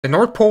The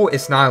North Pole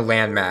is not a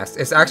landmass.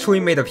 It's actually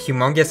made of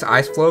humongous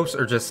ice floes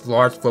or just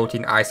large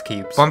floating ice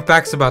cubes. Fun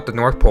facts about the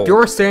North Pole. If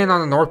you're standing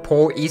on the North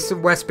Pole, east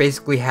and west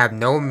basically have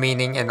no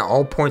meaning and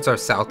all points are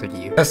south of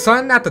you. The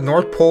sun at the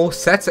North Pole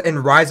sets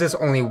and rises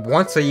only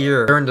once a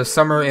year during the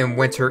summer and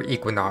winter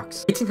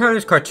equinox.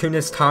 1800s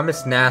cartoonist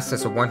Thomas Nast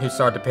is the one who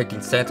started depicting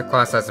Santa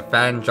Claus as a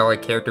fat and jolly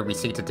character we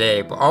see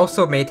today, but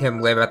also made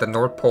him live at the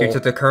North Pole due to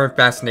the current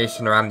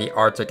fascination around the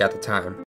Arctic at the time.